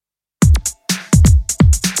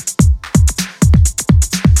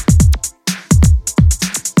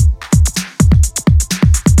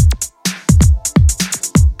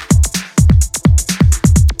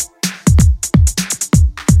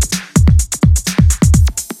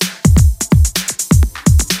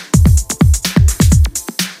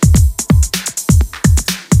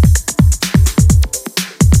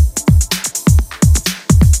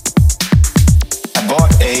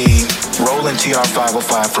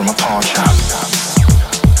TR-505 from a pawn shop.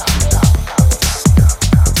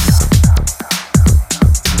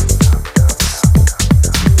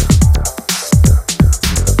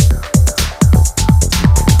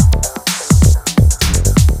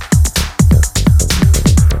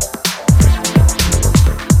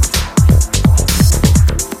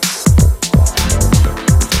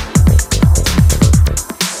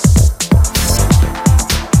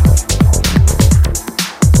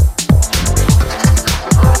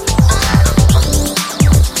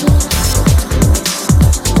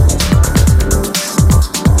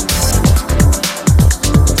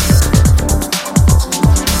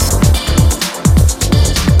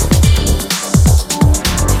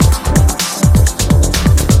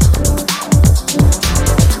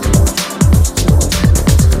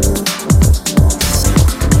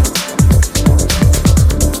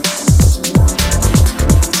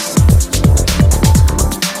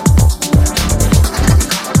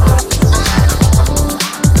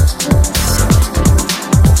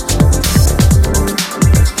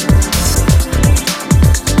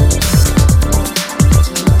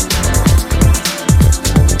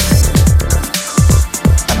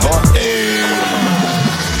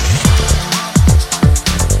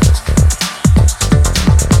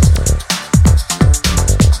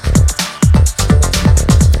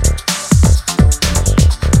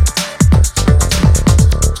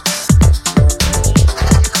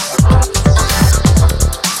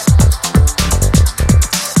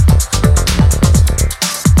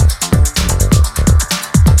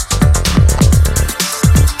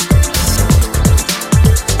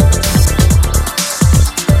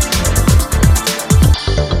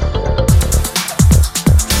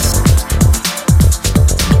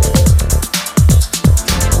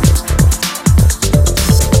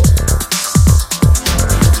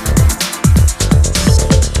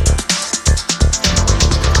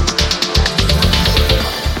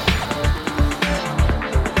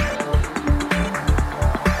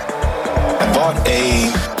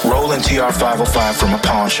 TR-505 from a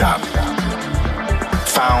pawn shop.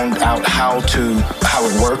 Found out how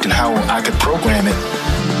it worked and how I could program it.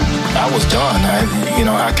 I was done.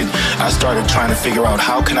 I started trying to figure out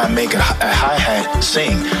how can I make a hi-hat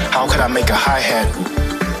sing? How can I make a hi-hat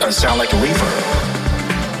sound like a reverb?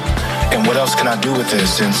 And what else can I do with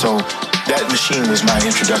this? And so that machine was my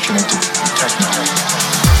introduction into techno.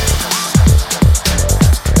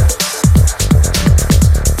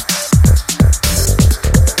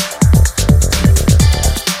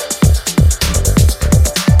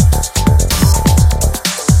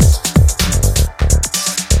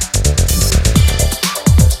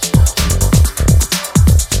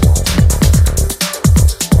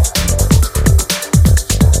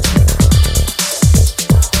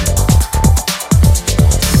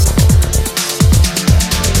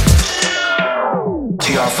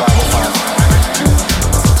 TR-505